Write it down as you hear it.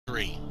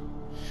3.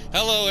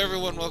 Hello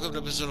everyone, welcome to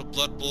an episode of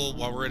Blood Bowl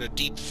while we're in a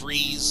deep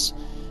freeze.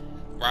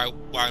 I'm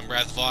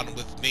Rathvon, and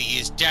with me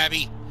is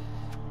Dabby.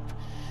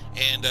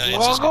 And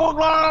it's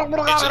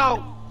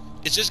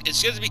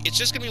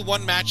just gonna be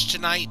one match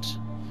tonight.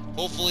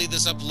 Hopefully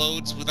this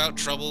uploads without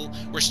trouble.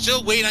 We're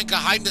still waiting on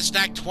Behind the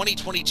Snack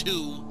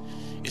 2022.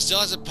 It still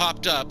hasn't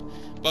popped up,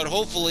 but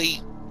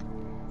hopefully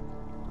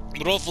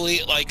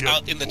like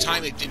in the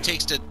time it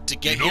takes to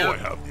get here. I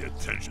have the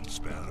attention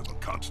span of a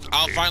constant.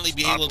 I'll finally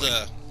be able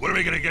to. When are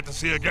we gonna get to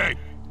see a game?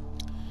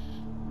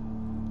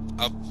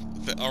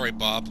 All right,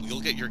 Bob,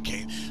 you'll get your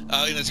game.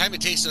 In the time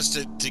it takes us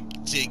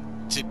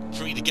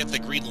for me to get the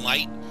green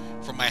light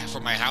from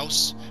my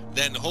house,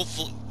 then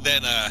hopefully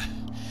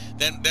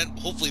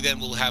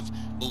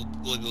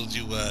we'll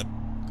do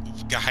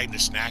Behind the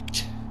Snack.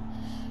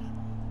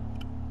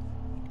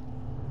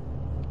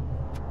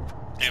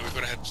 And we're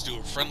gonna have to do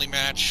a friendly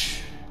match.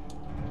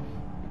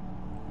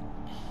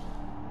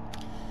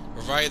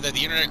 Provided that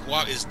the internet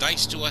is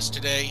nice to us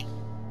today.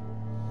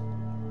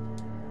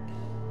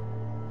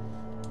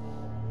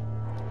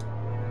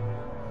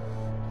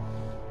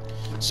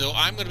 So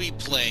I'm going to be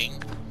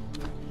playing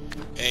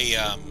a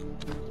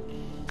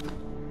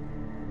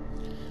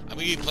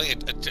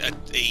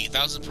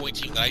 1,000-point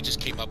team that I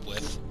just came up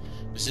with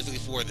specifically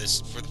for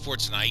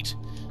tonight,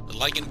 the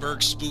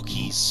Leichenberg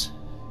Spookies.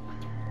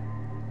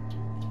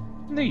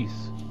 Nice.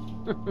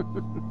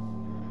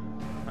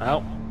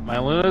 Well, my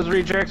Luna's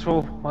rejects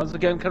will once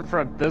again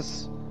confront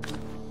this.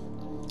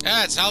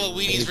 Ah, it's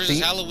Halloweenies versus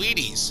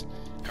Halloweenies.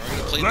 And we're going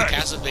to play the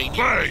Castlevania.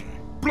 Play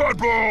Blood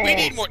Bowl! We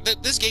need more.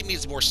 This game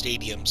needs more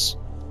stadiums.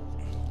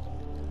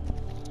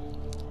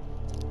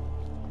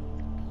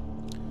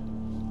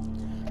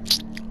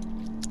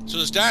 So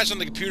the status on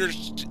the computer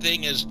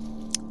thing is,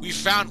 we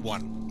found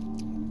one.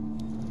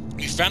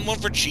 We found one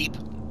for cheap,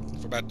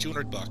 for about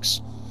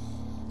 $200.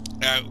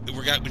 We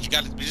just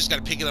got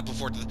to pick it up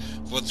before the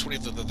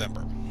 20th of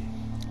November.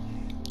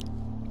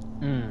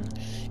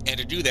 And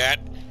to do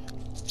that,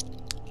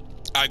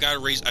 I've got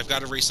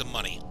to raise some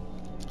money.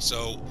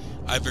 So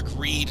I've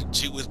agreed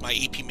with my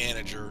AP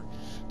manager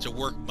to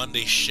work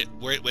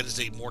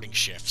Wednesday morning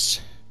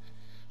shifts.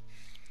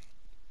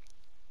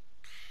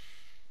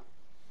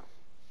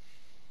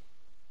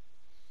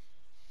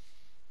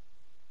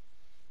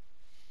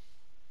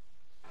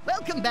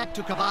 Welcome back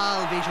to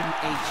Cabal Vision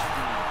HD.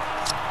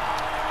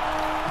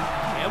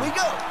 Here we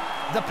go.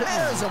 The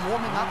players are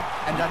warming up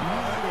and are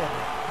nearly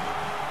ready.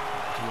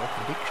 What are your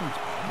predictions,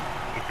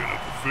 Bob? Looking at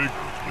the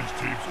figures, which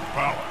teams are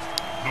balanced.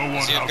 No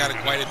one. See, I've got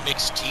quite a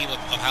mixed team of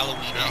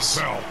Halloweenies. Can't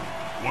tell.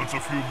 Once a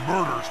few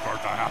murders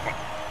start to happen,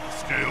 the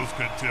scales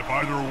can tip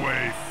either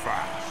way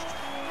fast.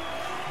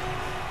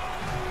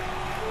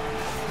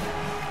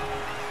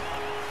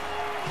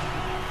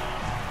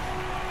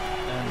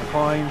 And the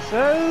coin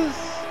says,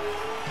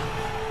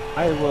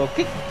 I will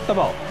kick the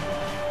ball.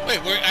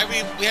 Wait, we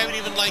haven't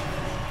even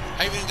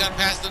gotten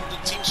past the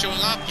team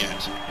showing up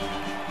yet.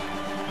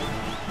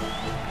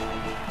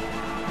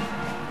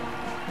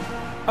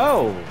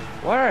 Oh,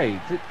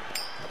 alright.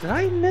 Did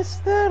I miss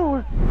that,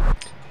 or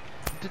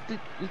did it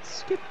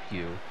skip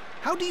you?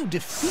 How do you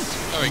defeat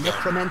a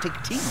necromantic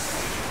team?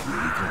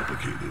 Really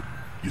complicated.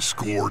 You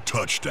score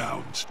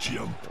touchdowns,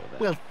 Jim.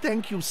 Well,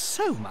 thank you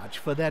so much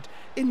for that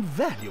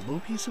invaluable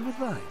piece of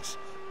advice.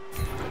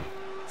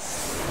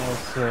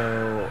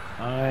 Also,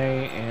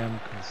 I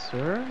am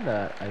concerned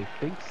that I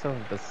think some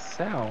of the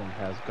sound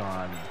has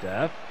gone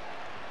deaf.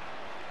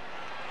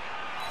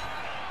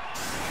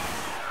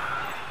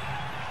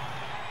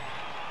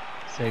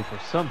 Save for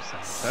some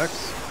sound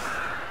effects.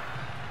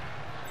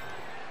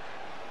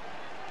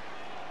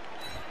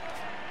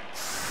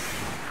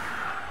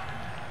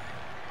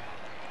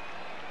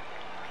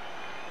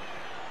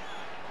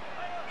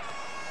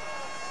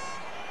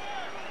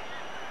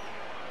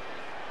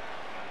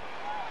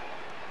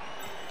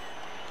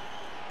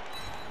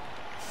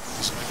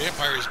 So my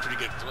vampire is pretty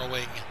good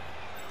throwing.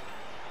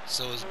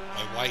 So is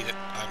my white.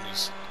 I'm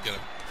just gonna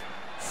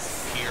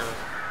here.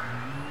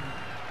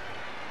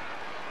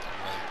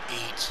 Array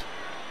 8.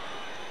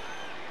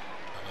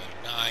 Array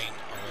 9.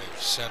 Array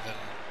 7.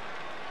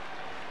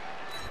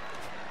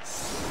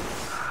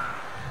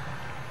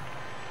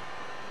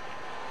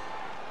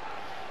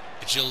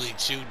 Agility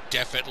 2,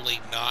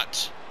 definitely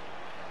not.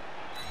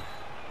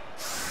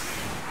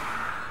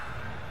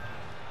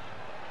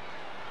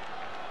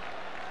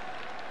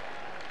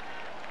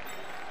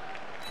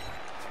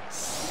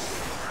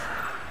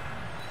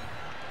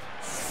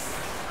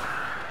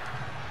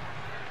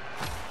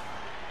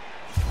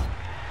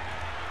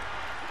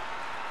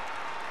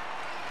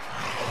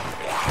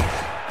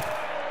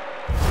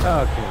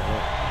 Okay,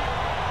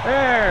 well,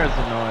 there's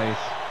the noise.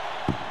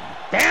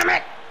 Damn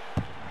it!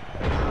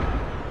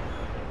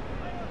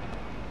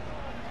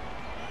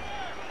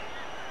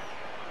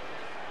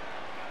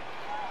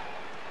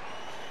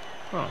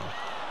 Huh.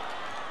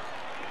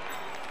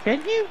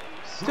 Can you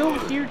still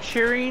hear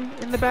cheering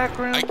in the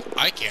background?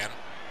 I can.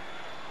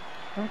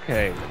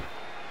 Okay.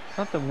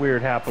 Something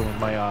weird happened with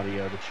my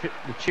audio.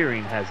 The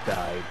cheering has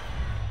died.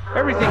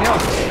 Everything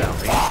else is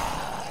sounding.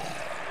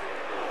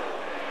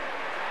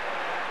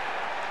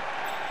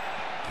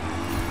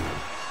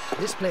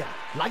 This player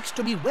likes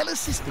to be well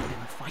assisted in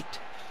a fight.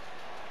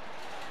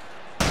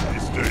 He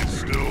stays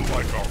still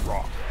like a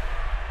rock.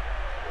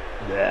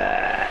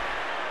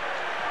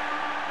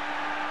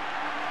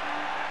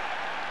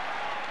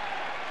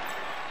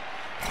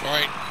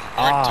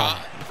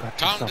 Alright,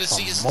 time to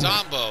see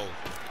Zombo.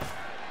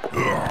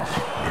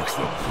 Makes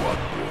the blood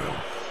boil.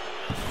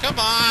 Come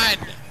on!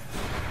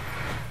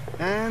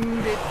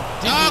 And it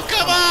Oh,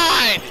 come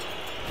on!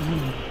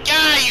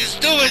 God, you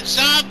stupid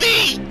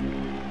zombie!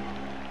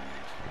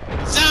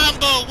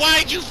 Zombo,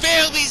 why'd you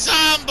fail me,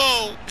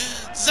 Zombo?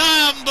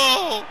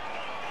 Zombo!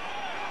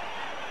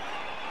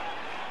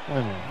 Wait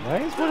a minute, why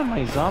is one of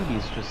my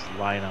zombies just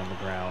lying on the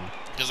ground?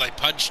 Because I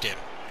punched him.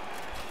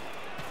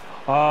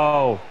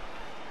 Oh.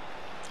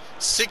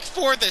 Sick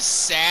for the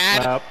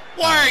sad?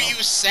 Why are you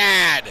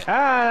sad?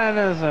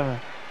 No.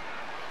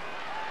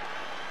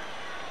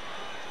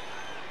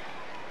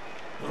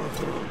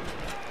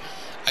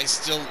 I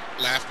still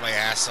laughed my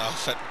ass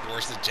off at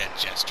Boris the Jet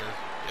Jester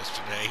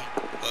yesterday.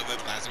 The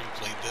last time we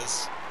played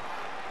this.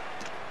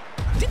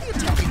 did the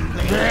attacking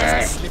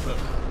player slipper?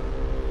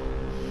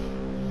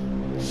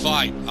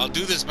 Fine, I'll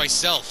do this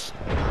myself.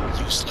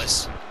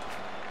 Useless.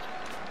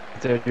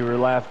 Did you were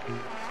laughing?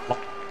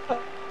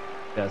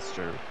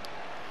 Jester.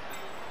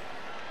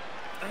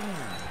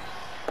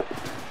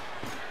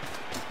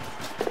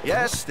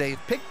 Yes, they've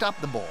picked up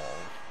the ball.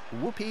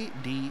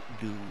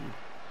 Whoopie-dee-doo.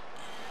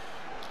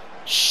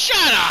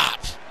 Shut up!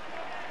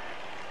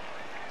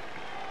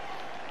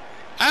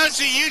 I don't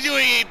see you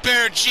doing any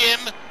better, Jim.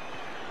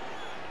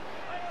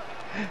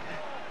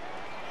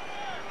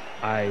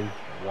 I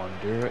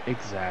wonder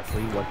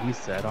exactly what he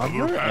said on Other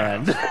your pass.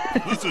 end.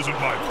 This isn't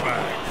my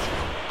bag.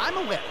 I'm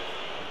aware.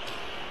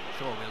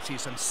 Sure we'll see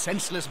some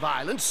senseless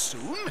violence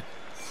soon.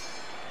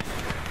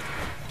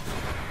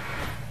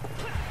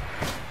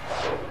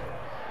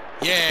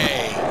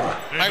 Yay!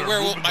 My they're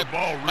werewolf, moving the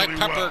ball my really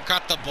pepper well.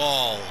 got the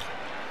ball.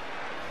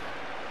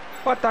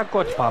 What a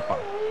good papa.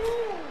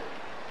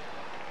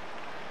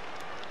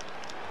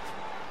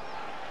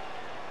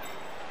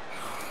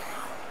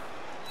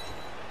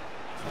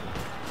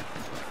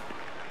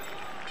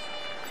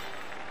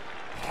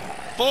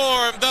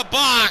 Form the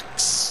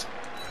box!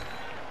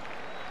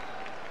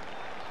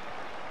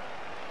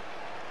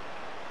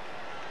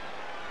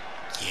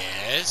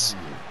 Yes.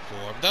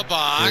 Form the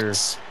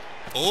box.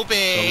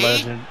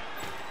 Obey.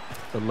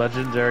 The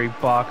legendary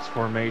box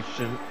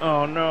formation.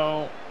 Oh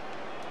no.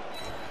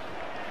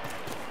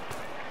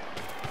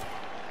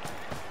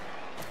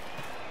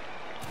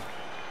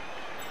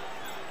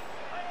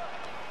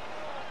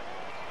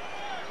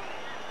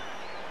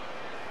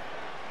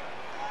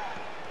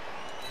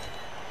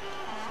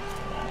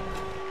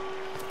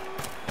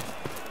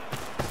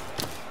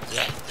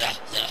 Yeah, yeah,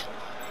 yeah.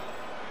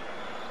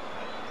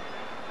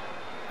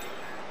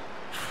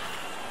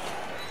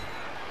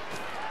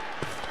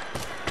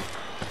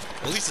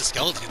 Well, at least the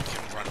skeleton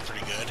can run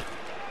pretty good.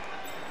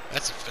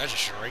 That's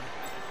assuring.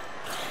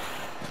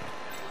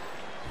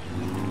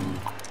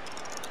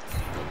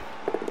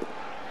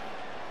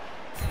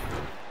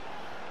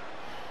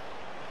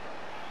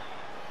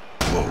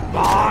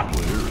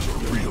 There's a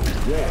real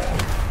wall.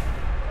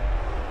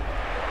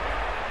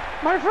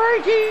 My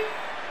Frankie!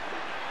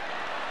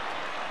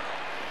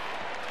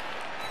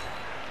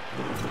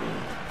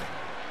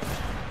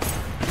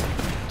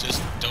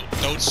 Just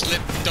don't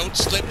slip, don't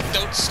slip,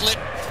 don't slip.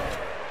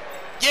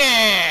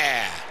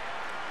 Yeah!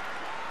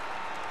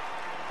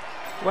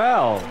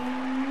 Well,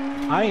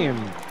 I am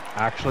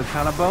actually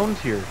kind of boned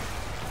here.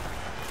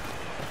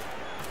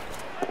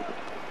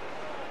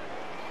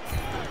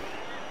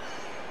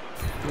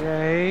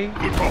 Yay.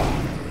 Good call.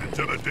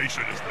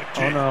 Intimidation is the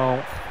key. Oh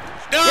no.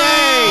 No!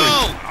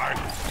 I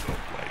will still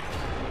play it.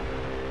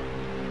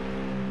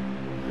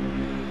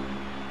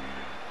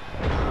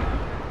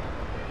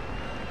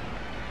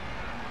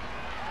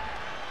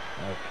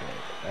 Okay.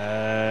 I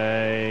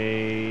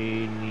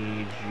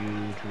need you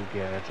to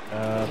get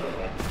up.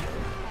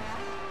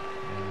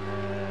 And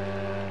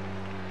then...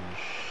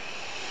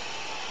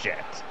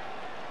 Shit.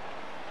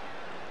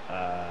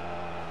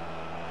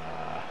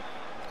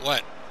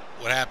 What?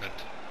 What happened?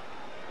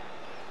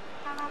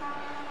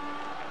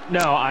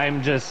 No, I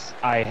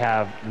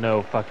have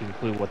no fucking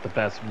clue what the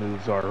best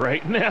moves are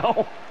right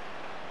now.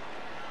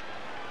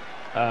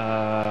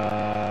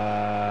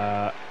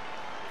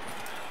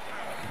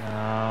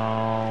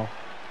 No.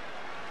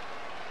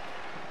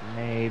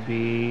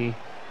 Maybe.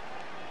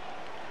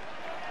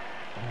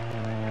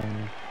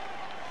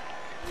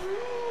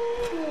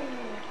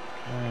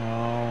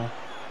 No.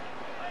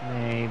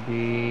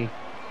 Maybe.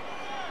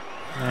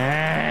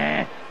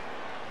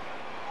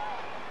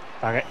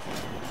 Okay.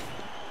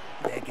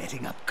 They're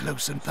getting up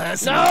close and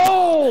personal.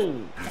 No!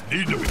 You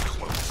need to be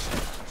close.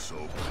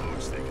 So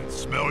close they can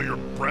smell your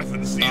breath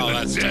and see Oh, the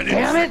that's dead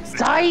Damn it, insects in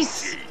your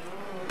Dice! teeth.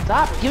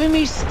 Stop giving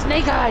me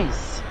snake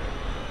eyes!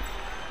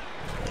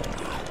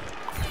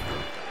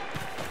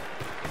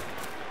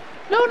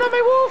 No, not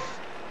my wolf!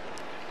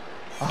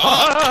 Oh,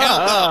 hell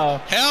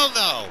no! Hell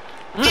no!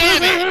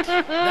 Damn it!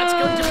 That's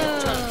going to be a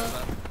turnover.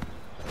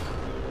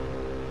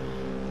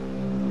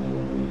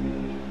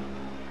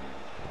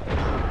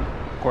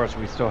 course,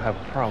 we still have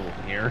a problem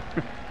here.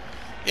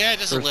 Yeah,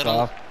 just First a little.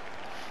 off,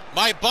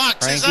 My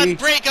box is Frankie.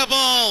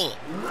 unbreakable!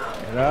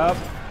 get up.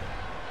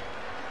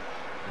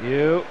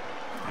 You,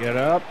 get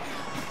up.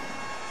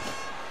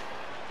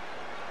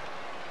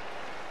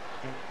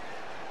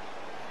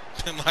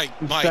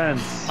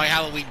 my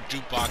Halloween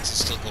jukebox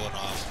is still going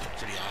off.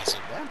 Pretty awesome.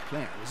 That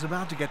player is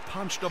about to get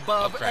punched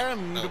above crap.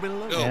 and No.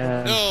 below.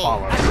 And no.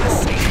 follow. At the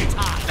same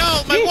time.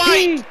 No, my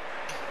white!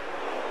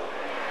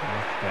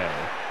 Okay.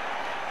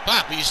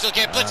 Pop, but you still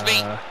can't blitz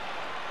me.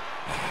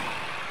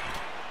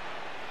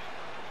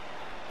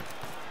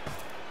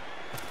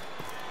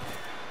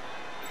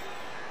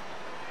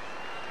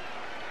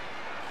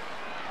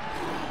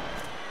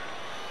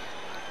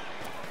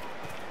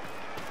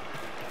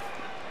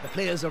 The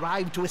players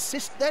arrive to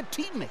assist their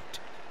teammate.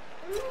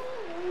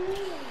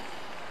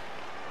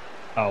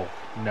 Oh,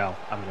 no.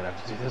 I'm gonna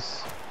have to do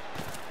this.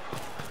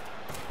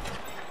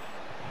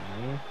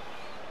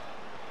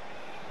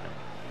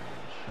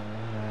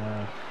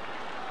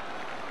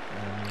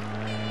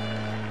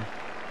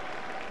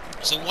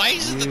 So why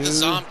is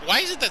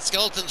it that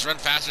skeletons run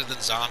faster than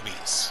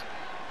zombies?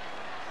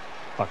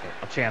 Fuck it.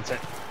 I'll chance it.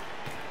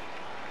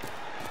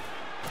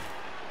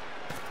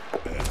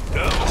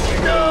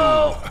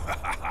 No!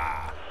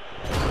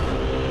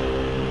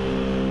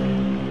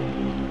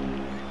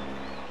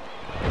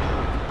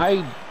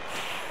 I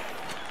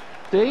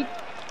think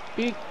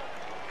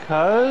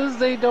because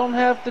they don't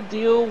have to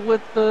deal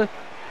with the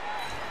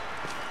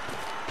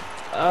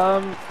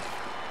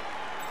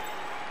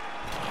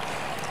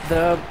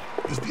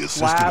Is the assist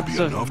slabs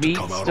gonna be enough of to meat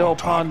come out still on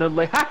top? upon the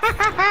lake.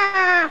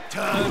 How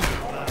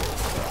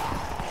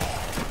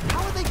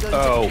are they going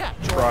to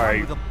catch or run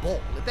right. with a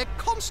ball if they're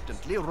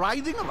constantly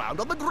writhing around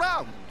on the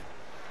ground?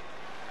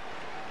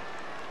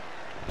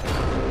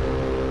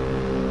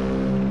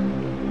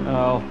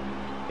 Oh,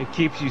 it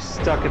keeps you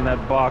stuck in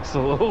that box a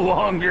little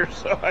longer,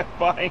 so I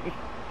find.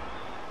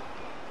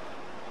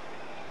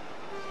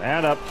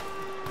 Stand up.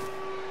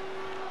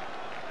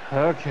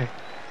 Okay.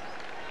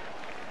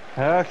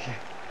 Okay.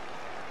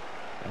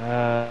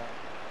 Okay.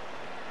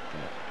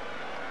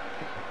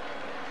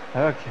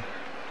 Okay.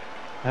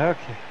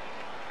 Okay.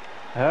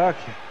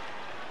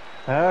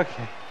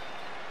 Okay.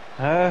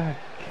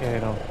 Okay, I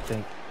don't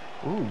think.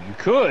 Ooh, you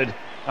could.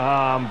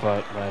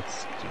 But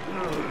let's do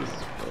this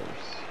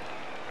first.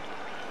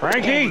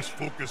 Frankie! Always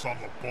focus on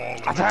the ball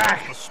and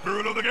Attack! the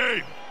spirit of the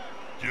game.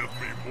 Give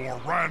me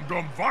more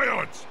random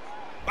violence.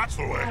 That's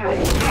the way.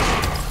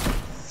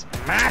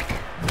 Smack!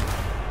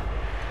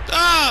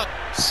 Ah!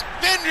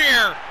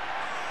 Spinrier!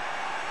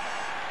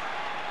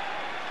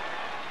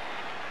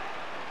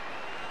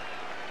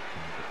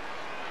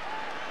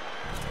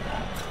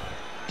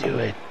 Do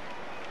it.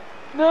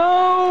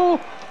 No!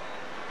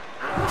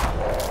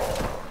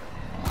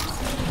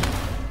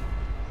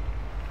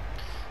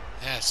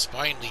 That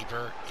Spine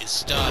Leaper is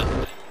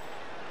stunned.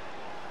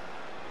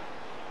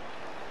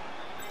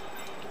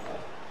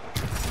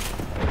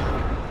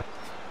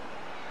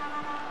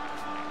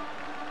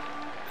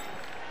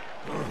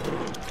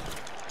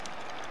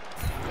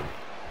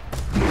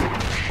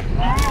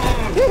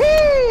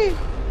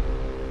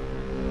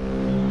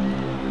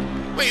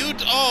 Wait, who?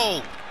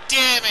 Oh,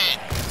 damn it!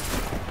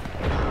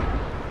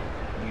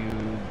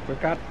 You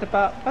forgot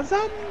about my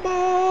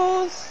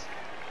zombos.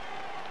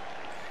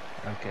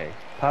 Okay,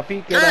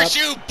 Puppy, get Curse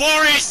up. you,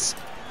 Boris!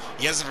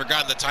 He hasn't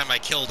forgotten the time I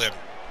killed him.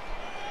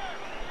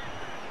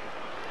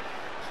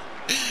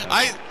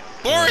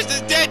 Boris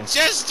is dead.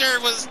 Chester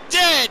was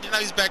dead, and now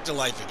he's back to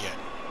life again.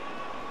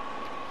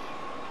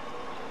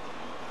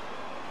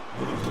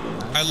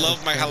 I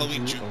love my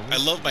Halloween. I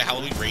love my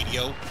Halloween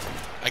radio.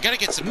 I gotta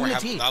get some more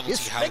Unity novelty is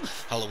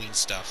strength. Halloween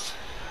stuff.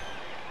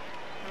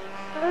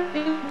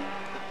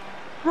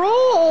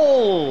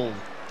 Roll!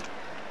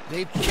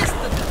 They've kissed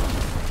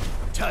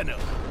the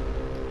turnover.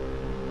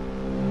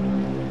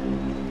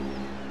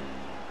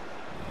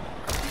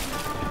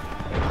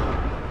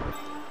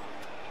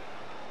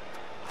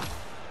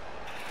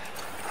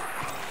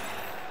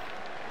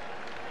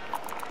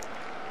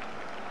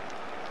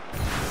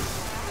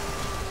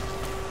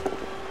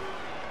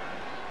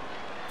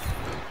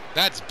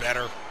 That's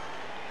better.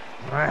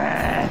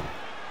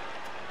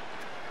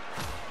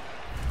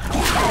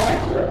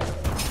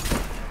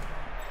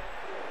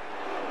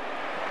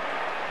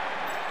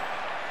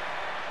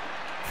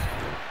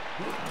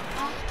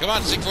 Come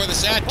on, Sig for the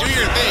Sad, do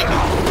your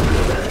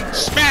thing.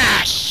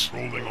 Smash!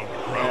 Rolling on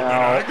the ground in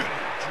agony,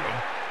 Jim.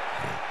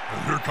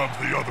 And here comes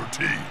the other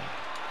team.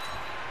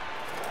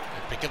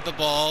 Pick up the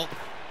ball.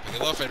 Pick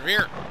it off and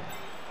rear.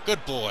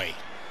 Good boy.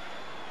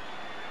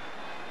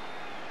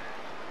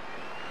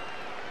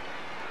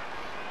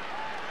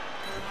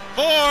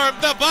 Form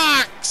the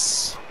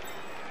box!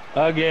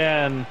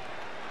 Again.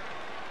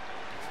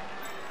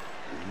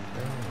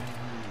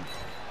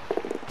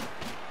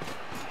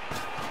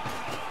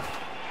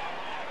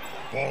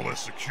 Ball is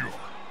secure.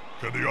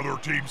 Can the other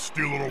team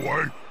steal it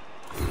away?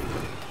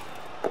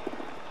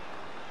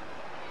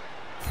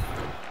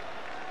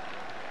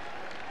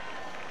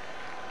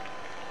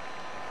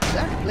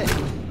 That play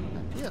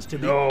appears appears to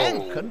be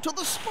anchored to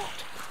the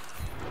spot.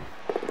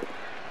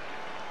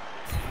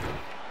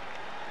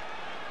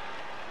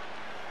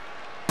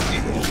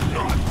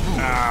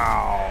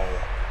 Ow.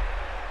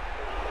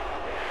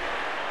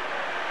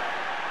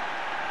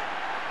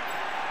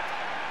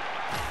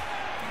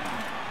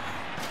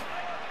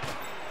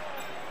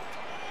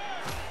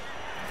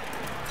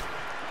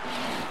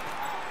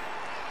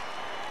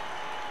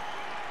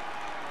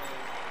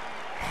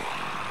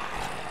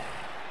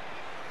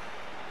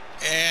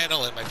 And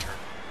I'll end my turn.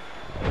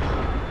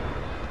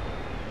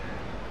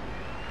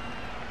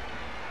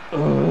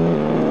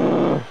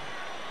 Ooh.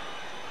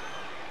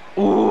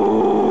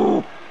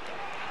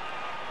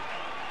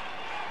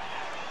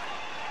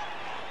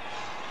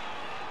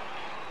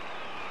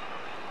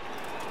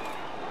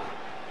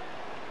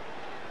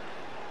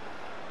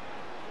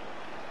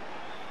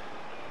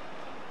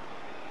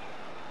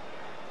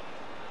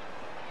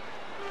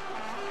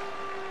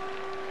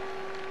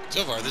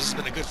 So far, this has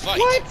been a good fight.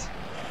 What?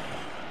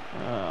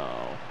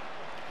 Oh.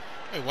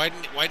 Wait,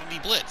 why didn't he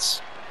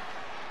blitz?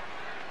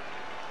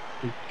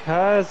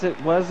 Because it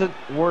wasn't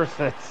worth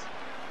it.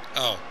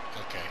 Oh,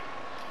 okay.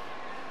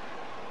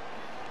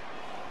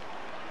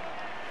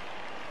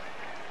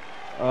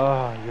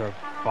 Oh, your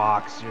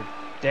box. Your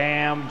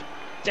damned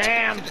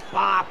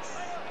box.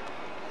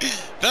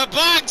 The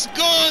box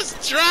goes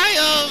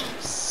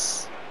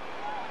triumphs!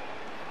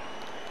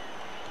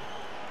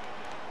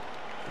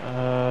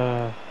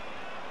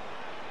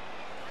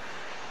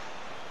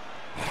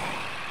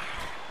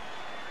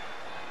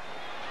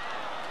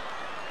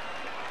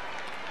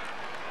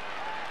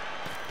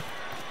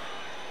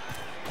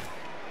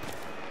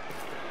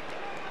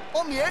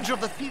 On the edge of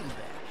the field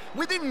there,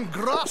 within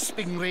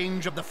grasping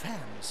range of the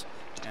fans,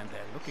 and they're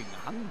looking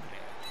hungry.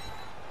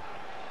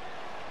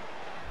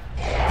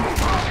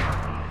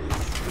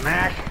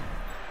 Smack.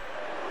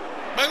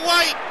 My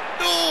white!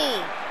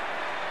 No!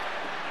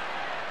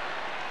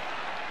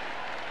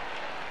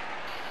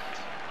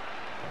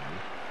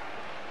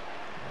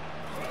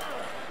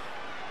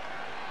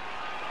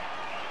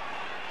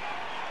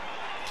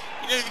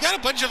 You know, you've got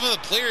a bunch of other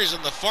players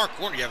in the far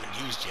corner you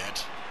haven't used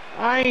yet.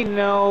 I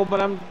know, but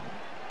I'm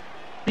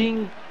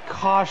being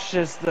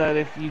cautious that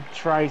if you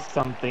try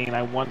something,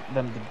 I want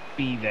them to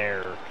be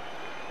there.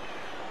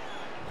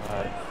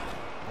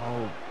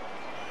 Oh.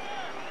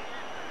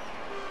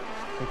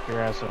 Take your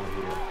ass over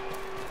here.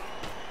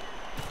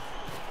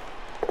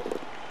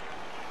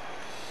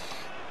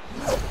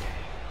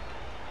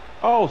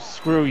 Oh,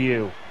 screw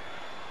you.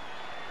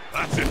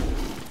 That's it.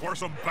 Force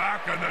them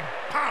back and then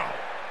pow!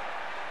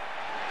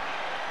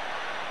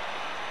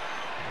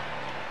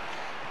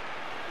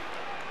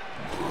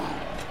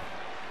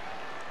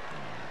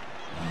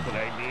 Good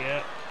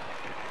idea.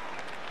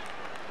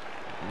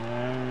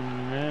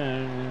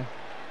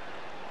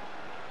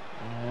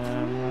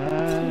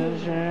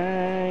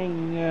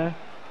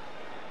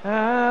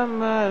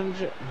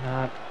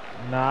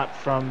 Not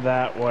from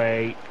that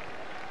way.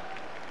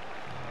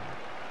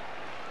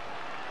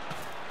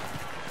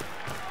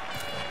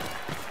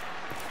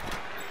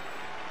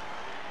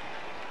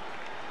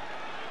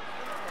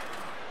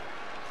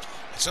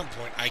 At some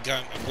point, I'm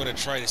going to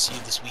try to see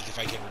this week if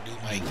I can renew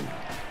my...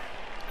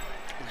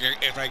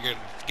 If I can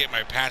get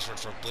my password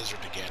for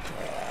Blizzard again.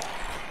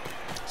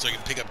 So I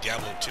can pick up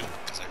Diablo 2,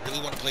 because I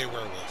really want to play a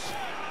werewolf.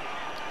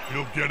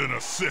 He'll get an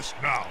assist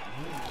now.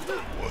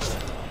 Wuss.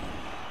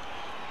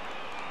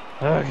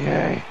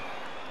 Okay.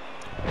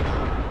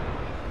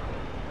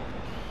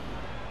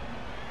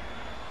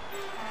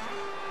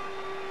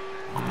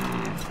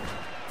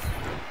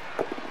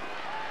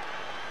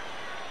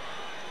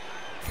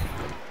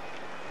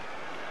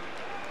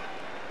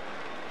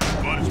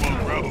 Might as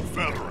well grab a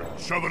feather and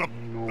shove it up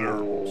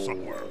there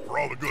somewhere for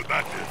all the good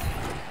that did.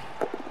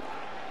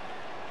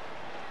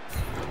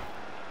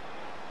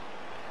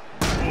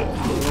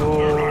 Oh,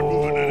 they're not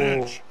moving an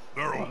inch.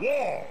 They're a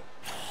wall.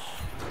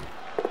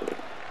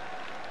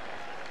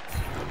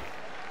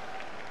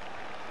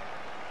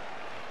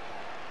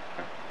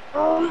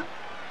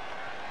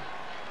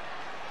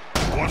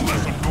 One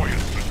less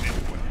annoyance to deal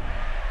with.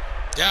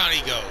 Down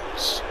he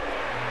goes.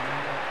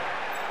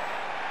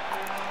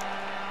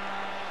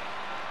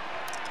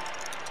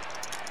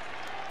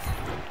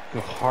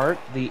 The heart,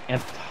 the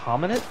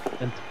entominate,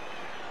 and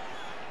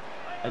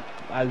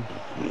I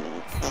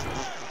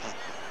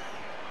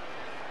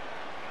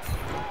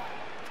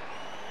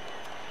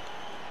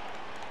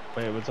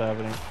wait, what's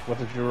happening? What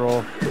did you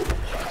roll?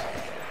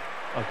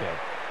 Okay.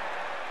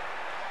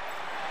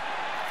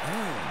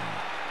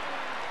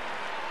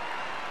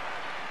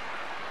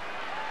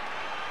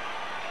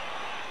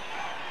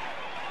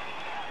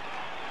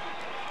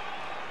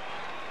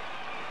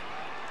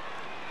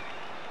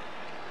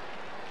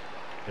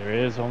 There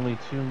is only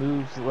 2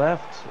 moves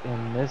left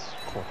in this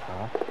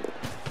quarter,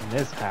 in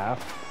this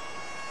half.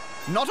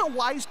 Not a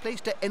wise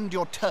place to end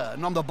your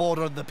turn on the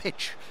border of the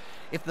pitch.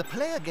 If the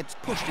player gets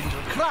pushed into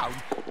the crowd,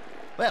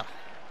 well,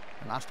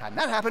 the last time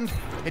that happened,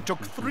 it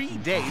took 3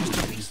 days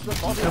to piece the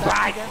body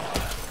back together.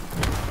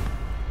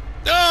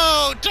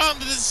 No! Tom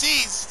the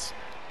deceased!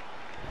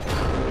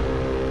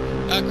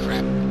 Oh,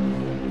 crap.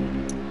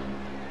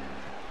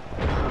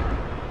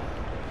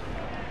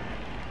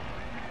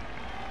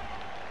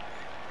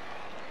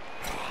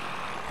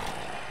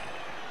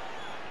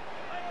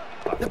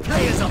 The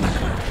players on the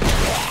ground.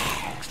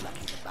 Looks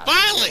lucky the bug.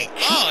 Finally!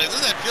 Oh,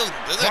 doesn't that feel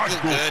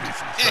good?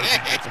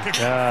 It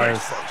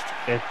does.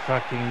 It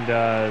fucking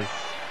does.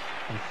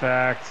 In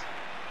fact.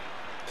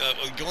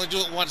 You can only do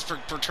it once per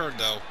turn,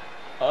 though.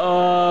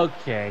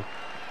 Okay.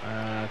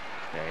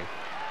 Okay.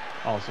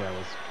 Also, I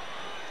was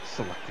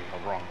selecting the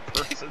wrong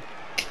person.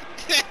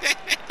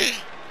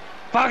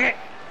 Fuck it!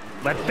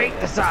 Let fate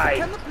decide!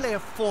 Can the player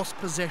force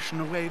possession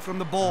away from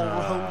the ball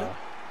holder?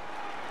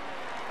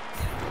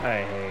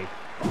 I hate.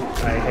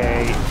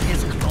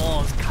 His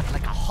claws cut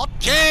like a hot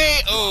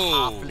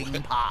K.O.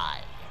 halfling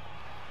pie.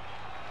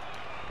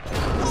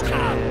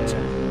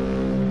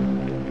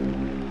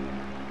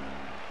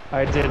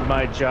 I did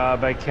my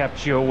job. I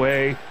kept you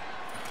away.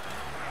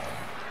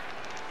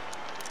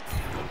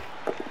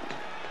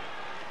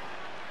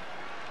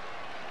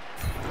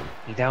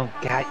 You don't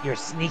got your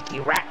sneaky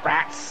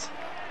rats.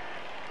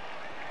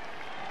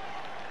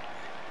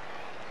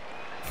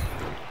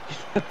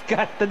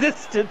 Got the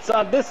distance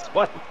on this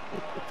one.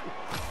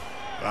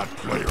 That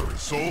player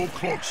is so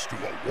close to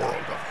a world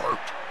of hurt.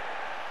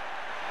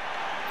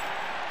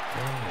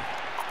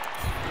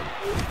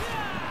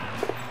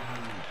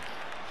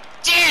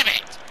 Damn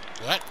it!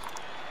 What?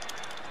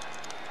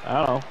 I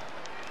don't know.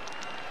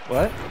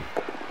 What?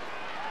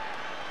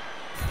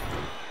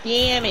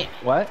 Damn it!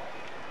 What?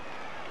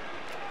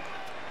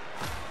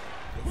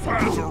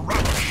 Fans are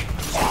rebels.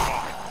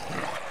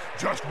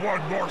 Just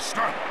one more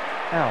step.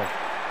 Ow.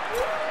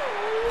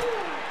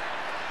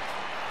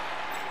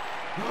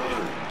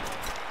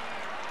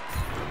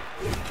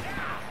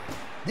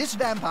 This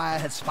vampire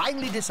has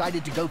finally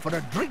decided to go for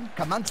a drink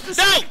amongst the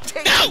No!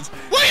 spectators. No!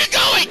 Where are you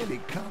going?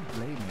 Really can't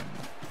blame him.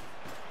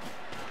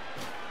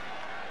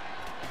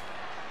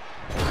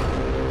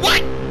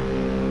 What?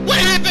 What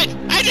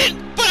happened? I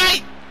didn't, but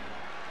I...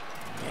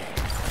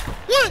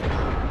 What?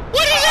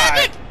 What has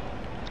happened?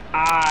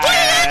 What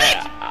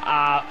happened?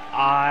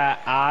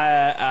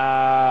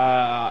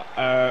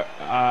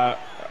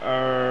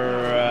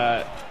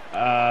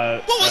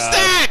 What was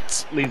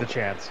that? Leave the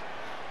chance.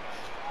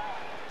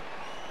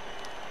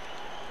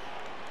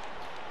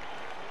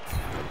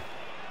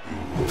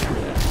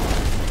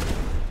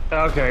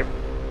 Okay.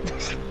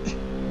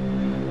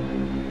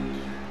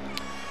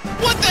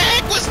 What the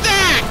heck was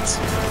that?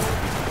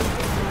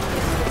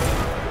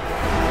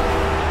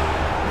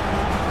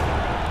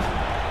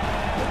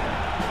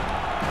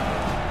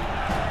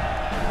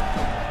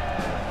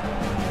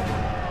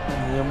 In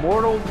the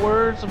immortal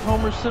words of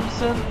Homer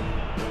Simpson,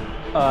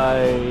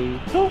 I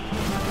don't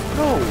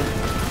know.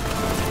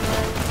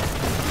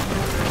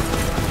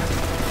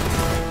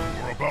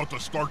 We're about to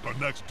start the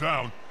next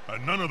down,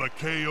 and none of the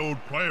KO'd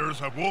players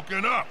have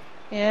woken up.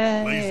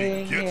 Yeah,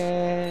 Lazy gits.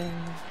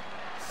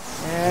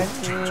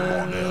 Teams are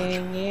on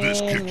edge. This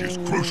kick is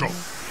crucial.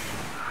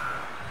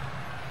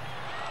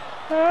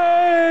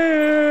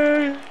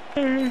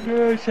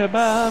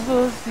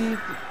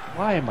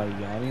 Why am I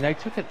yawning? I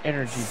took an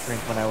energy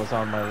drink when I was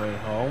on my way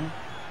home.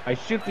 I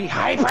should be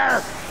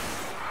hyper!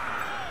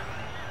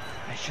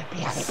 I should be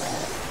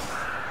hyper.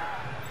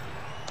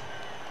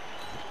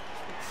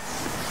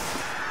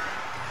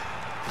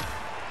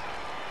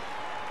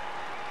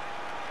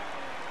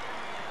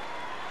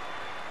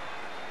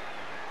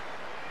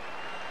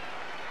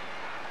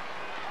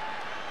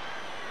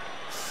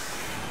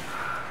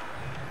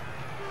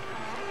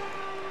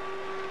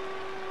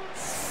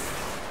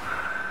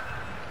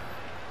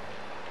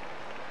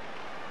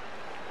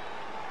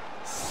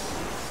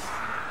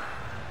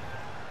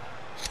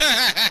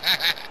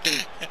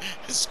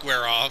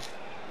 Square off.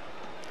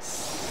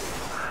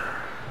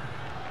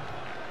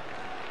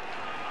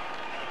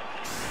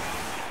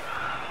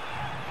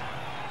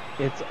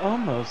 It's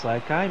almost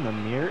like I'm a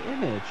mirror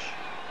image.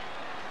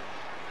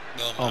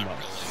 No, not Almost.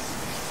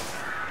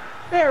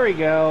 really. There we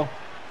go.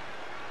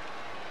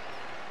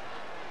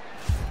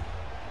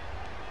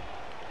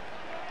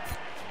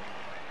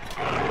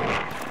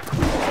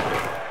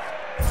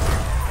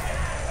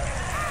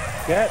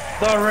 Get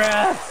the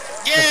ref!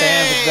 Yay! The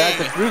fans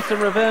exacted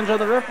gruesome revenge on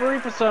the referee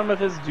for some of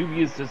his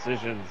dubious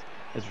decisions.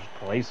 His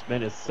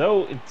replacement is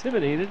so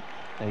intimidated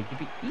that he can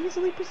be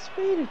easily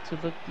persuaded to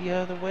look the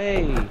other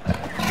way.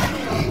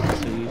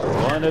 Receives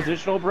one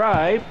additional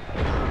bribe.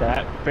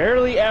 That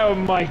barely. Oh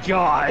my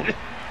god!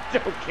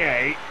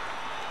 Okay.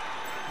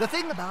 The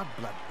thing about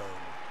Blood Bowl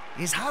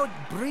is how it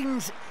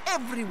brings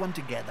everyone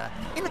together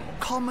in a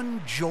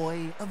common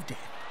joy of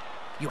death.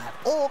 You have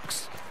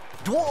orcs,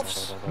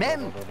 dwarfs,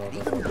 men, and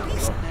even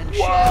beastmen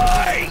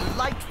sharing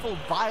delightful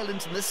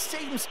violence in the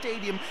same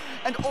stadium,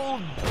 and all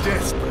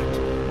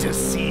desperate to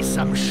see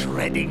some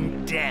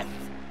shredding death.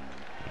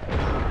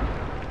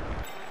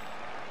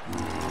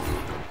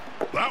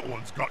 That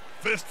one's got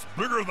fists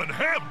bigger than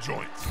ham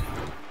joints.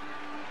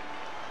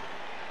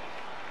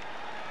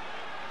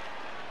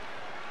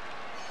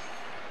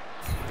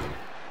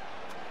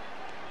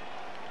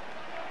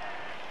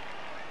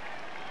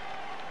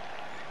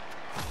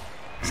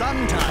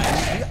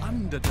 Sometimes the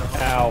underdog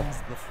Ow. wins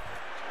the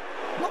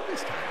fight. Not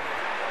this time.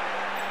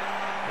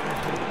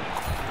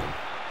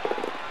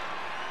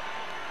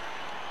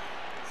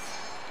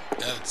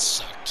 That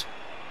sucked.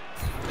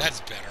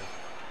 That's better.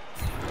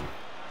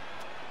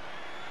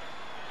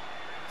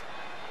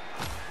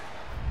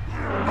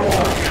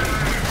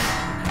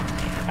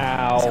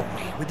 Ow.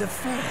 Away with the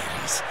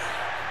fairies.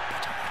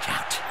 Better watch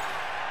out.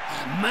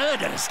 They're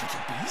murderous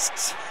little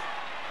beasts.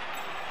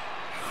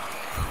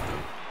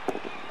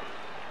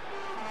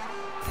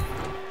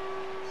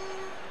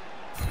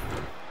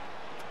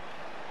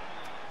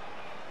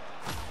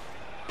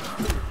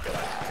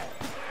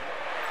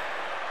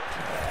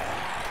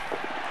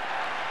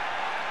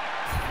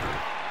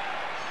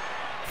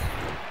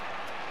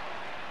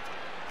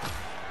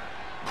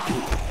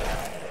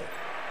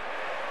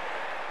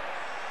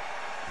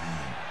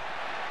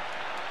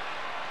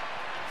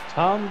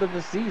 Tom the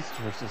Deceased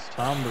versus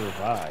Tom the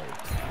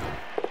Revived.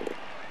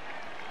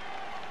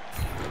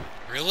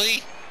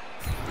 Really?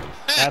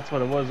 That's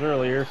what it was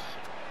earlier.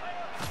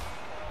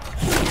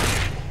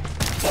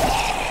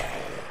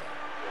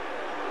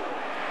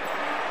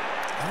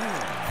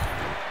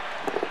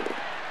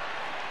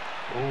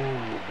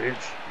 Oh,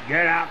 bitch.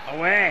 Get out the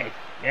way!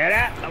 Get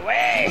out the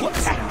way!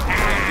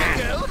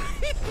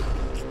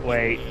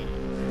 Wait.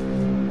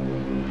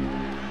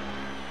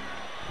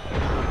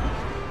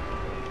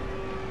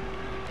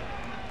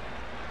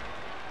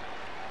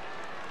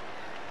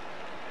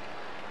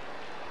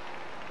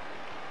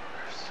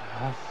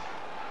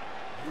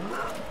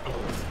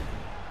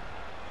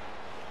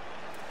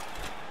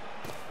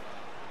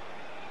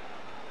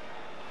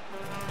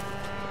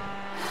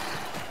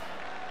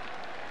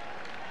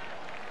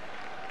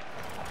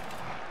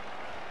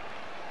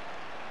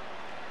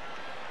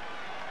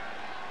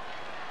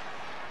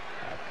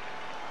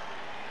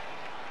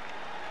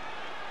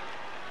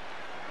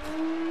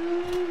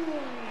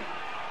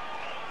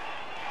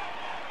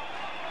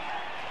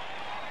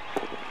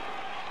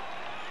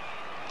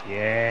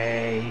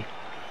 Yay.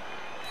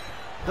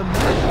 The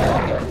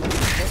man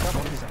set up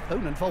on his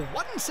opponent for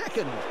 1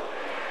 second.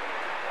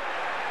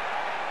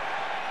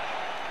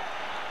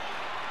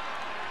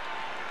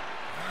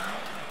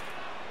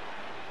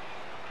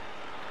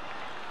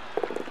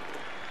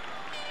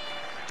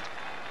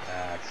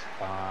 That's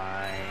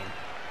fine.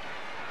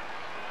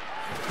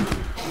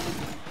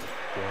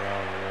 Get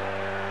over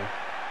there.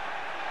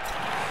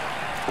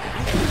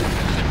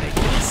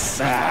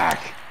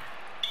 Back.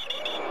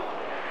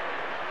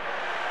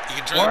 You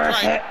can try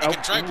Pride. You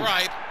can try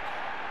Pride.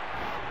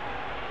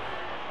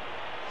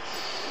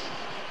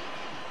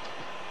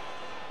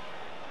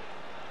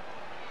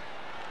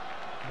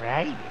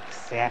 Right,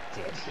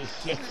 accepted.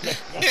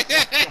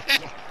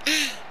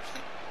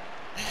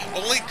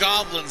 Only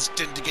goblins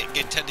tend to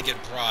get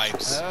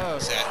bribes. Oh,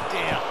 Is that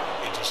dear.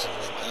 interestingly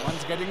enough?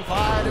 One's getting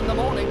fired in the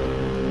morning.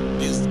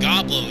 These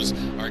goblos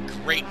are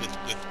great with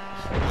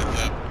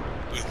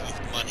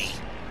money.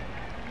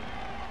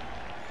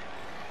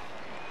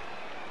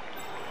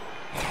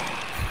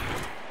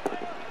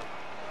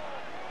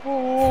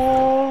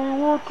 Oh,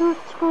 what to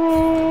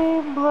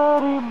scream,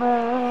 bloody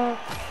man,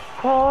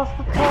 cross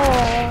the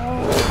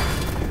town.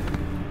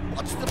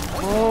 What's the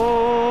point?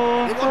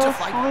 Oh, They want to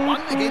fight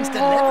 1 against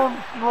 11.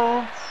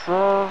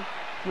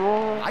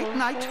 Night,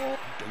 night.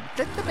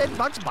 Don't let the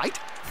bedbugs bite.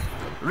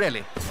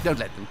 Really, don't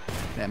let them.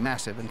 They're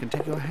massive and can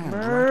take your hands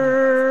right off.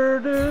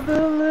 Murder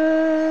the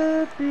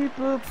little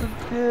people,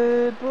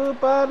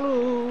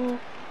 boo.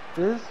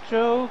 This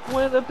joke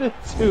went a bit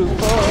too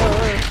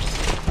far.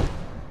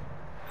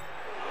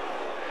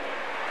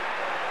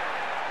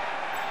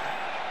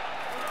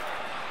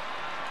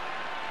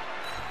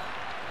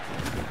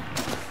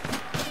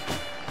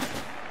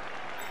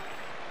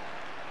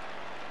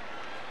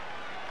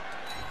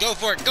 Go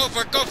for it, go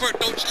for it, go for it.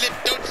 Don't slip,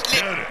 don't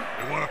slip. Get it.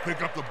 They want to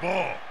pick up the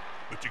ball.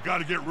 But you got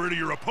to get rid of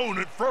your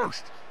opponent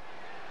first.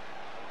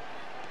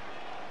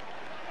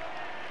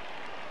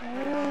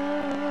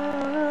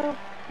 We're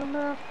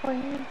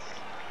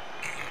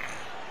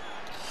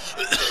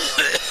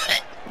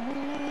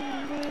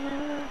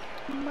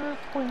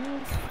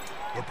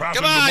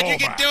passing Come on, the ball you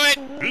can back. do it.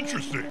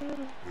 Interesting.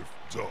 If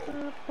so.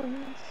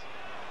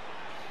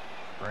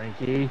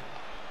 Frankie,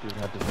 do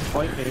not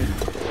disappoint me. He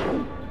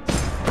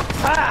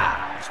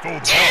stole the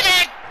Damn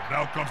ball. it!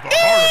 Now comes the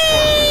hardest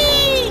part of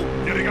the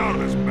job. Getting out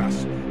of this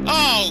mess.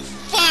 Oh,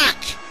 fuck!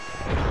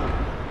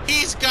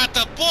 He's got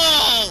the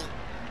ball!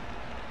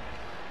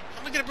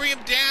 How am I gonna bring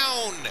him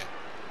down?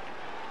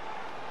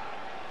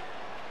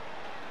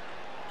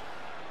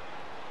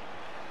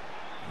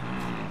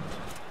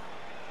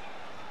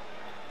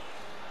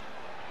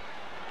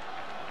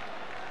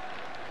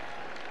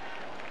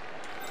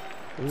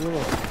 Little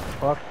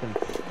fucking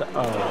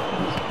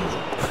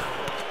oh.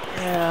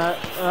 Yeah,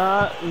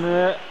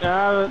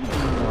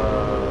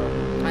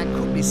 I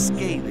could be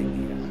scathing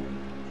here,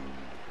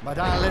 but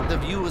I'll let the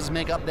viewers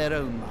make up their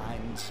own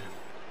minds.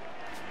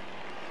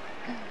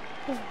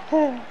 The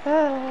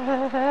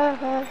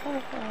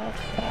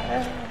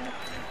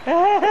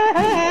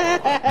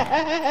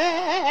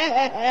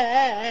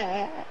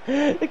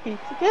game's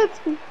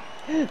against me.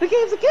 The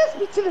game's against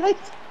me tonight.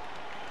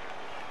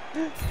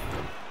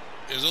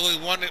 There's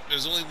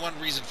only one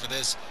reason for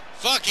this.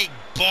 Fucking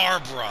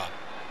Barbara.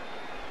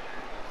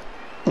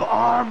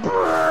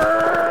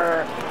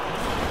 Barber!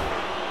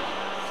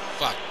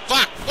 Fuck!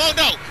 Fuck! Oh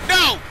no!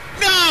 No!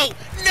 No!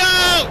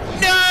 No!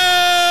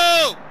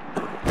 No!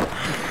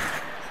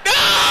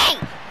 No!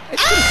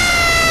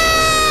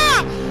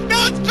 Ah! No,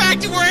 it's back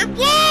to where it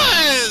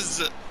was!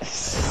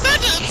 That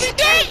doesn't see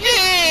nothing!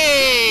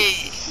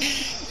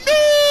 No!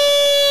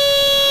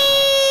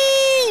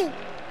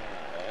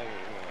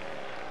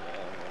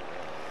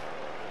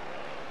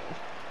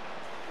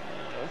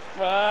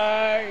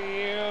 Fuck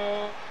you.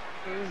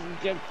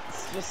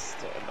 Just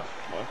stand the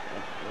fuck up.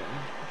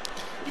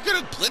 You could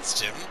have blitzed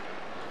him.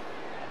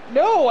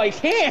 No, I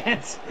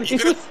can't!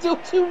 It was still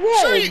two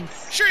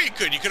reds! Sure you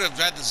could. You could have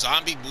had the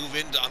zombie move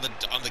in on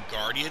the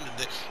Guardian,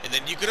 and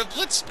then you could have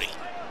blitzed me.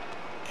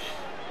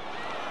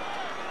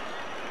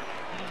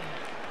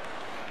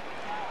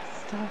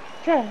 Stop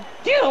trying to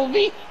kill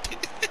me!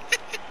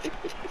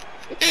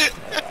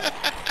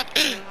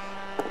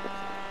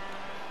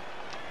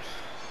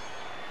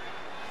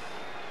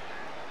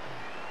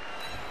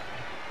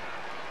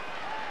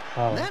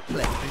 Oh. That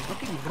player is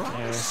looking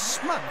rather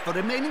smug for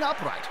remaining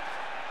upright.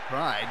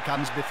 Pride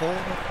comes before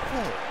the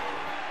fall.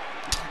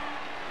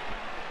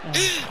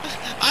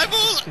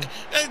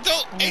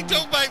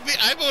 Don't mind me.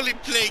 I'm only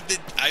playing the.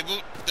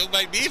 Don't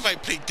mind me if I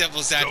play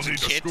devil's They'll need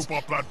advocate. to scoop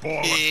up that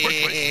ball and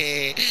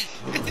quickly.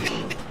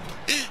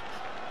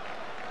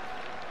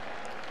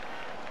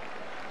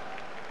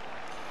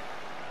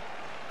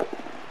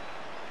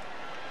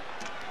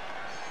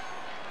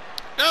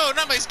 No,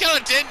 not my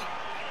skeleton.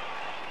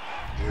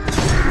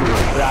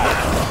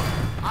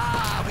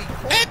 Ah, we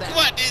caught Heck, that.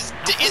 what is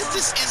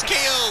this is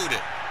KO'd?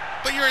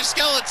 But you're a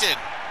skeleton.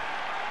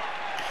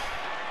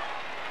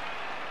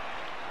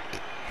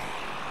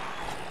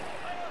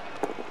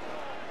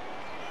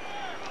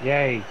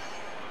 Yay.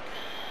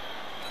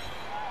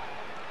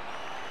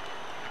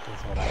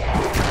 That's what I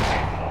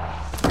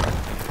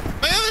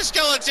My other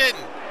skeleton.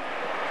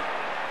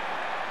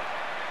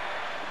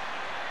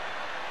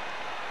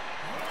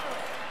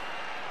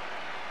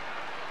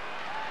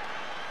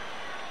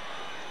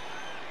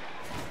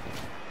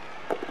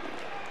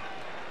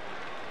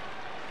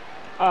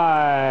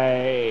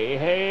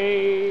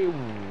 Hey.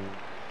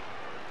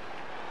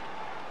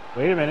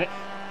 Wait a minute.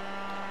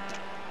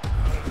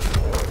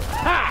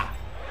 Ha!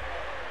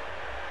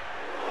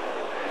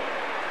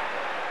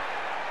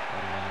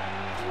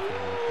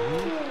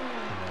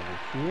 Over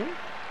here.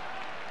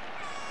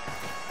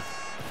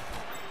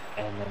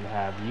 And then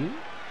have you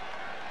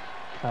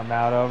come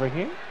out over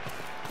here.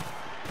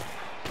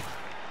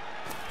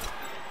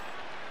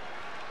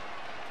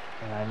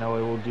 And I know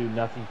it will do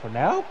nothing for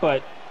now,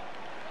 but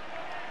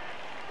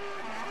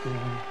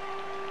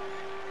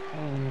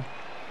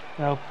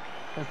nope,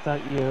 that's not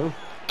you.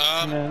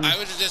 And I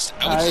would just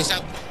have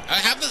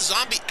the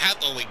zombie.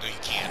 Oh wait, no, you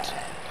can't.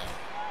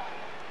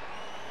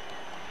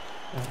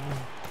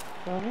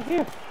 Over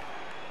here.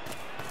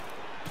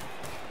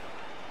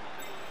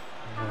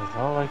 And that's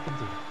all I can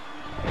do.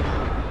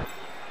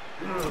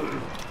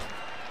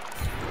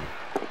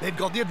 They've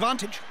got the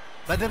advantage,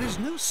 but there is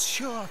no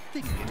sure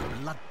thing in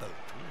Blood Bowl.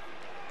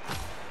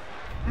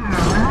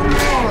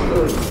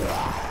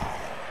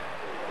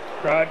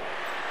 Right.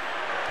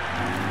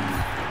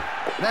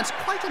 That's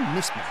quite a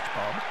mismatch,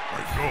 Bob. I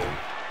know.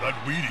 That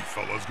weedy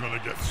fella's gonna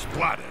get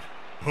splatted.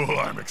 Oh,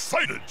 I'm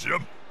excited,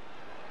 Jim.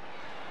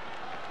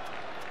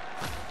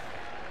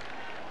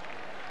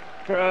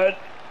 Good.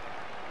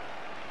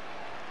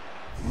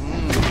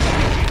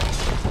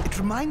 It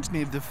reminds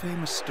me of the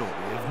famous story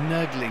of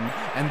Nurgling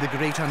and the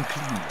Great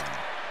Unclean One.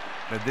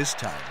 But this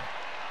time,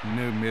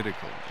 no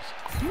miracles.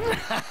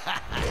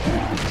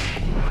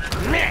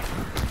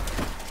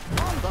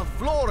 On the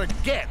floor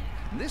again.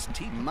 This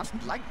team must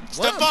like worms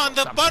Stefan, or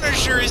the something.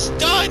 Punisher is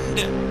stunned.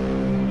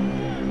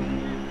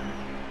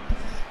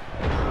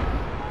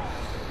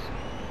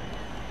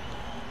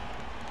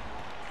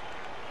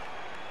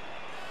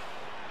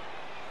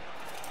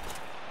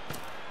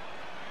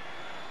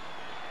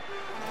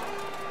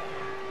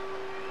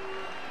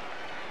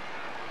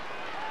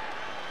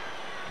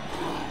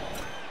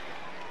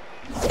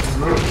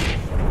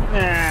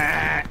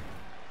 Nah.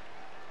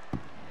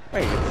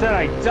 Wait, it said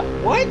I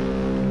what?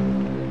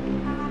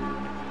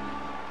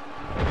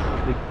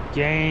 The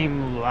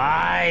game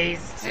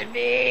lies to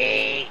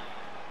me.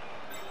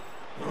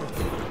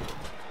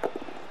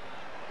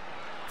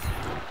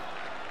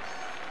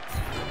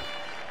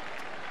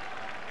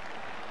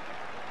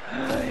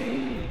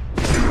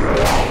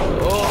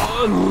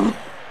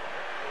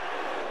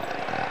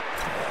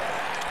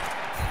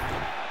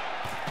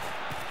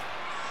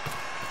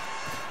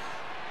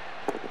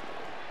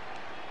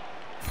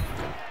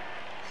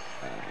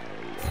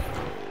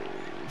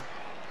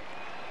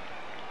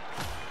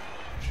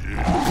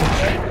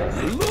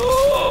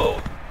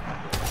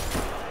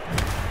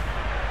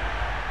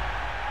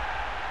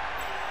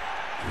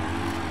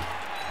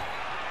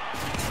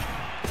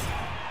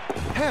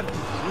 Apparently,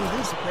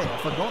 this player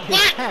forgot his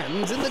What?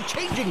 hands in the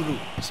changing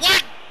rooms.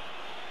 What?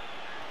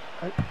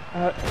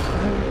 Not,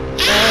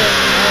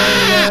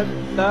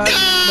 No!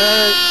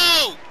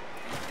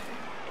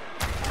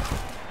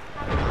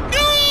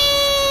 No!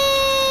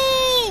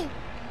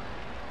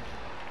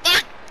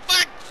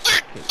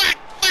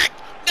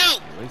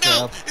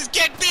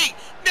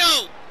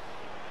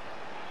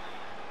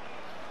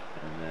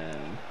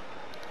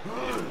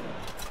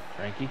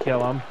 Frankie, kill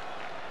him.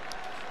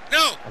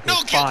 No, Okay, no,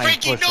 kill fine,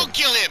 Frankie, push don't him.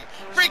 kill him.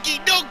 Frankie,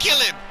 don't kill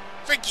him.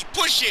 Frankie,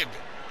 push him.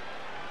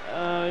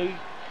 I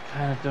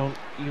kind of don't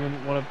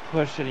even want to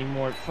push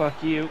anymore.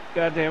 Fuck you.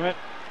 God damn it.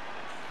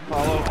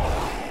 Follow.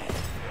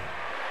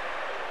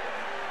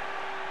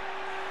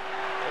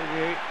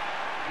 Okay.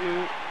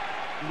 You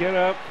get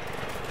up.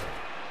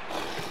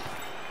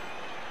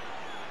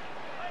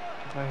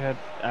 If I had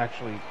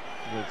actually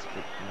blitzed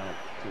it, no,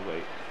 too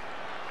late.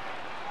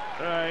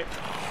 Alright.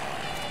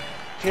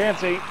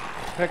 Chancey,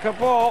 pick up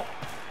ball.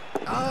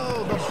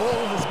 Oh, the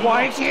ball has been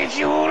Why lost. can't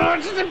you hold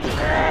on to the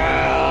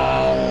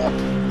ball?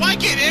 Why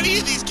can't any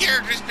of these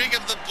characters pick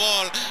up the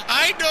ball?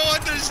 I don't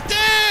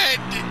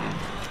understand.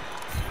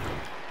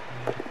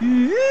 No!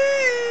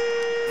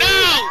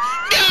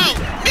 No!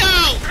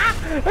 No!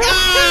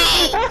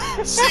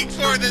 No! Sing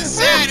for the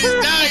Sad is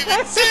now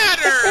even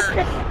sadder!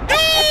 No!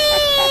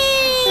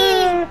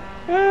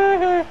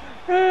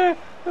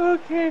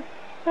 Okay.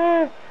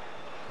 Okay.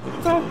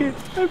 I'm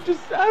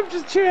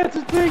just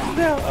chancing things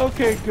now.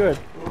 Okay, good.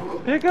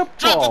 Pick up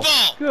Drop ball. the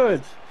ball.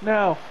 Good.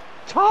 Now,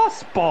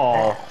 toss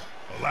ball.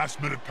 A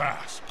last-minute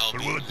pass. I'll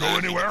But be will it go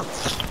laughing anywhere?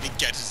 if he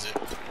catches it.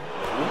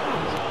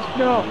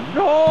 No.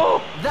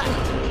 No. That,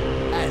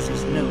 as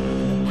is known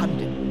in the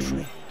pundit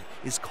trade,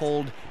 is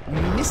called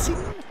missing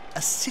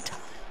a sitter.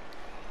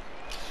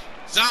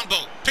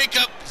 Zombo, pick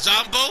up,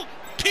 Zombo,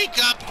 pick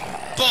up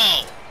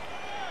ball.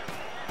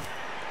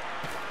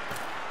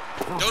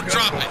 Don't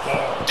drop it.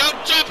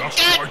 Don't drop it.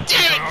 God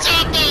damn it,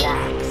 Zombo!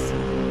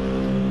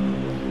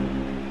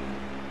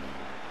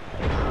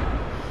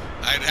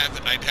 I'd have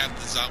the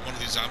one of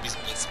these zombies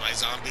blitz my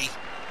zombie.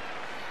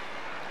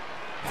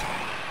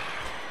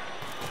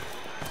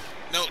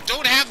 No,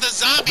 don't have the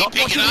zombie Not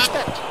pick what it you up.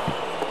 expect.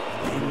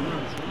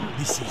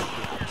 Missing.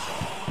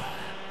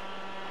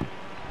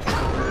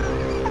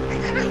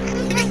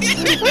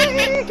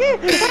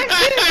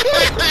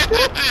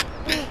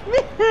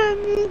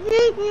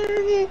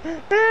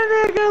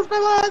 There goes my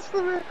last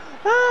sliver.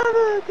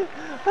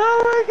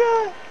 Oh my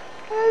god.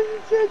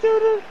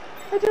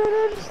 I don't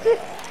understand.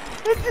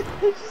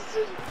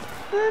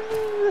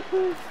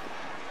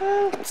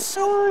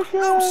 So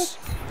close,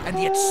 and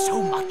yet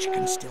so much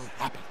can still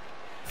happen.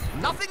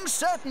 Nothing's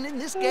certain in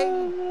this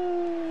game.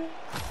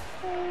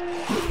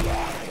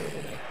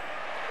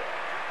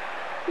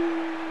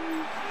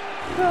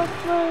 Cut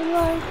my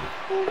life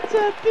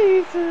into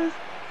pieces.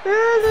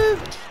 This is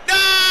No!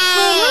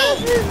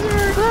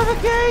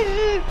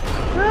 clarification.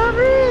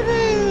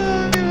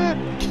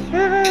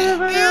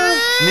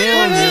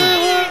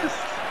 Nil-nil.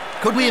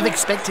 Could we have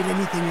expected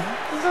anything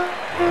else?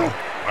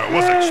 I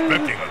was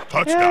expecting a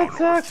touchdown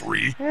or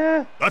 3.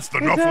 Yeah, That's the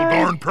nuffle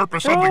darn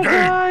purpose of the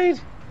game.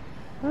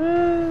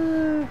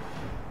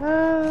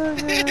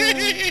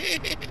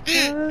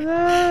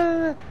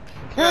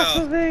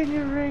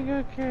 Castlevania ring,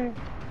 okay.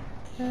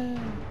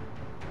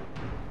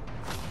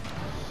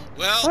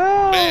 Well,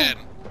 man.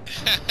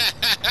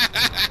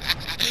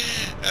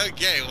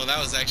 Okay, well that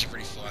was actually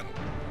pretty fun.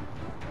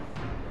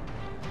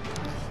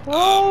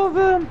 All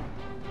the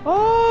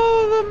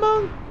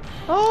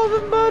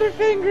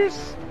Butterfingers.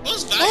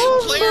 Most All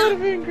valuable player.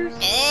 Butterfingers.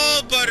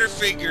 All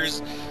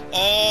Butterfingers.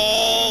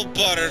 All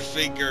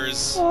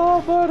Butterfingers.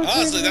 All Butterfingers.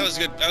 Honestly, that was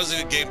good. That was a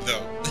good game,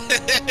 though.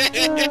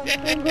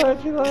 I'm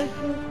glad you liked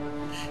it.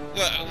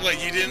 What?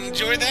 You didn't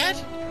enjoy that?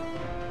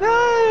 No,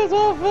 it's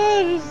all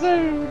fun. Just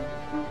saying.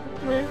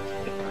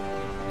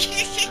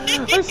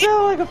 I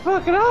sound like a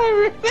fucking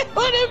Irish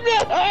when I'm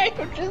not Irish.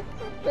 I'm just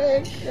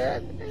saying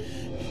that.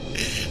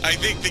 I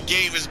think the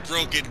game has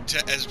broken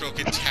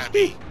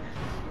Tappy.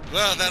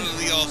 Well, that'll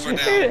be all for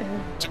now.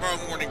 Tomorrow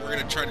morning, we're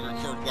going to try to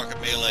record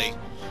Guacamelee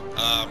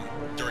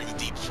during the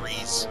deep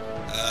freeze.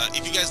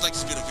 If you guys like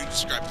this video,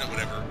 subscribe to it,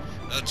 whatever.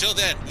 Until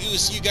then, we will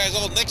see you guys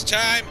all next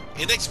time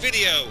in the next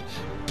video.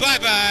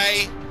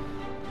 Bye-bye.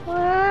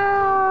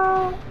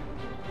 Wow.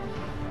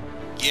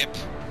 Yep.